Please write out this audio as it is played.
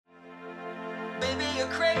Baby, you're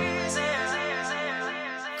crazy.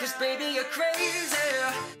 'Cause baby, you're crazy.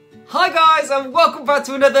 Hi guys, and welcome back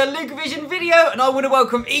to another LucaVision video, and I want to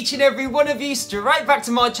welcome each and every one of you straight back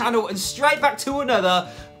to my channel and straight back to another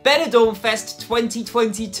Benidorm Fest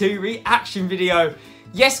 2022 reaction video.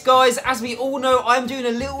 Yes guys, as we all know, I'm doing a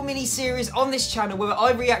little mini series on this channel where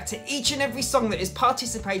I react to each and every song that is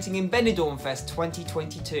participating in Benidorm Fest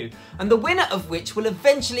 2022, and the winner of which will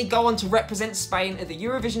eventually go on to represent Spain at the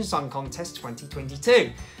Eurovision Song Contest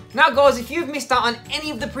 2022. Now guys, if you've missed out on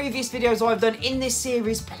any of the previous videos I've done in this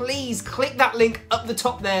series, please click that link up the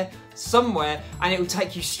top there somewhere and it will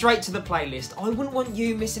take you straight to the playlist. I wouldn't want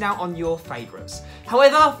you missing out on your favourites.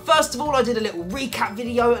 However, first of all, I did a little recap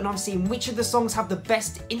video and I've seen which of the songs have the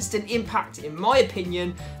best instant impact in my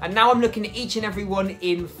opinion, and now I'm looking at each and every one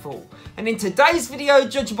in full. And in today's video,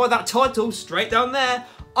 judging by that title straight down there,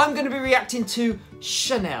 I'm going to be reacting to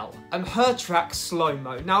Chanel and her track Slo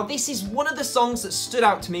Mo. Now this is one of the songs that stood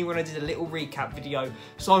out to me when I did a little recap video,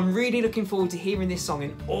 so I'm really looking forward to hearing this song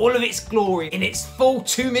in all of its glory, in its full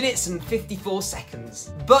 2 minutes and 54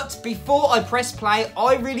 seconds. But before I press play,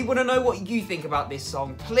 I really want to know what you think about this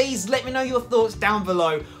song. Please let me know your thoughts down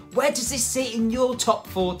below. Where does this sit in your top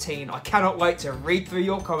 14? I cannot wait to read through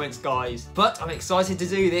your comments, guys. But I'm excited to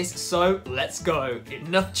do this, so let's go.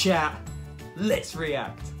 Enough chat. Let's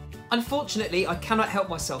react. Unfortunately, I cannot help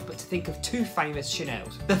myself but to think of two famous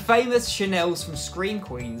Chanels. The famous Chanels from Scream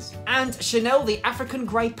Queens, and Chanel the African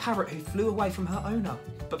grey parrot who flew away from her owner.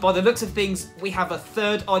 But by the looks of things, we have a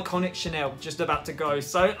third iconic Chanel just about to go,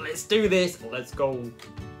 so let's do this, let's go.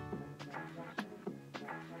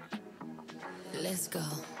 Let's go.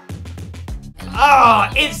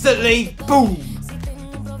 Ah, instantly, boom!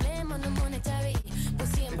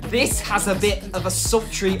 This has a bit of a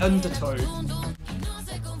sultry undertone.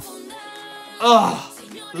 Oh,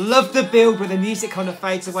 love the build where the music kind of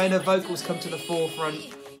fades away and the vocals come to the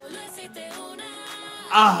forefront.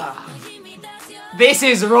 Ah, this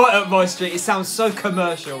is right up my street. It sounds so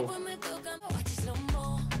commercial.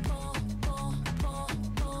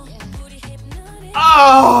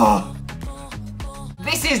 Oh,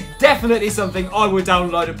 this is definitely something I would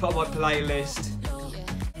download and put on my playlist.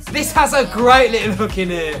 This has a great little hook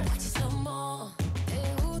in it.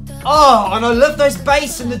 Oh, and I love those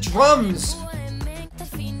bass and the drums.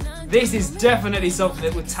 This is definitely something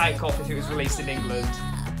that would take off if it was released in England.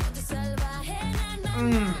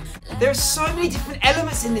 There are so many different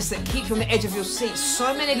elements in this that keep you on the edge of your seat.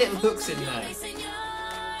 So many little hooks in there.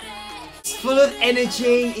 It's full of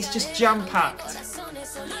energy. It's just jam-packed.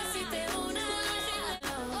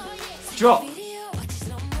 Drop.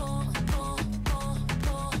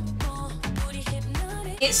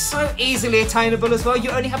 It's so easily attainable as well.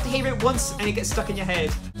 You only have to hear it once and it gets stuck in your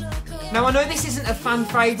head. Now I know this isn't a fan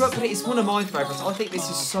favourite, but it is one of my favourites. I think this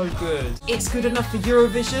is so good. It's good enough for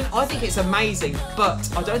Eurovision. I think it's amazing, but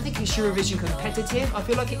I don't think it's Eurovision competitive. I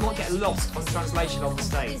feel like it might get lost on translation on the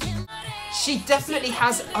stage. She definitely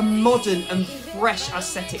has a modern and fresh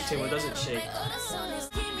aesthetic to her, doesn't she?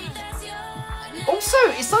 Also,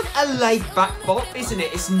 it's like a laid-back bop, isn't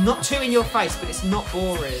it? It's not too in your face, but it's not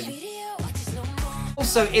boring.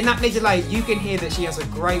 Also, in that middle eight, you can hear that she has a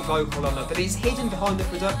great vocal on her, but it's hidden behind the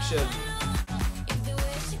production.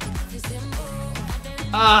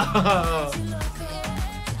 Ah.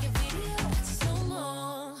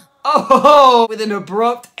 Oh, with an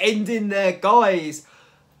abrupt ending there, guys.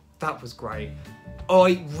 That was great.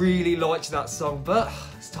 I really liked that song, but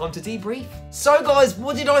it's time to debrief. So guys,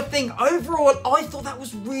 what did I think? Overall, I thought that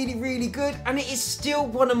was really, really good, and it is still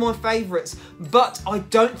one of my favourites, but I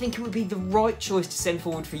don't think it would be the right choice to send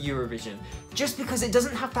forward for Eurovision. Just because it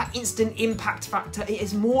doesn't have that instant impact factor, it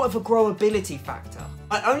is more of a growability factor.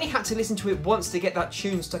 I only had to listen to it once to get that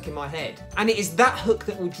tune stuck in my head, and it is that hook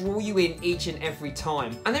that will draw you in each and every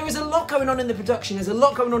time. And there is a lot going on in the production, there's a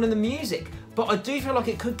lot going on in the music, but I do feel like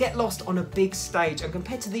it could get lost on a big stage, and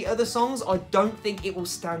compared to the other songs, I don't think it will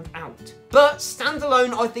stand out. But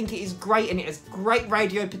standalone, I think it is great, and it has great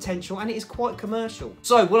radio potential, and it is quite commercial.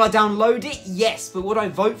 So, will I download it? Yes, but would I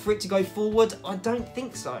vote for it to go forward? I don't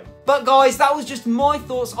think so. But guys, that was just my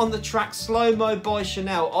thoughts on the track Slo Mo by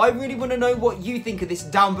Chanel. I really want to know what you think of this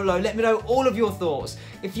down below. Let me know all of your thoughts.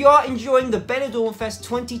 If you are enjoying the Benidorm Fest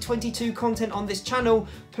 2022 content on this channel,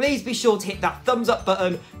 please be sure to hit that thumbs up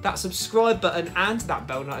button, that subscribe button, and that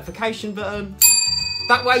bell notification button.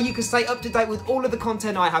 That way you can stay up to date with all of the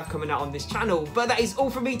content I have coming out on this channel. But that is all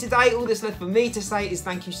from me today. All that's left for me to say is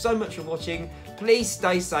thank you so much for watching. Please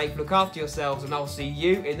stay safe, look after yourselves, and I'll see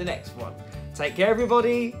you in the next one. Take care,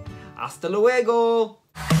 everybody. Hasta luego.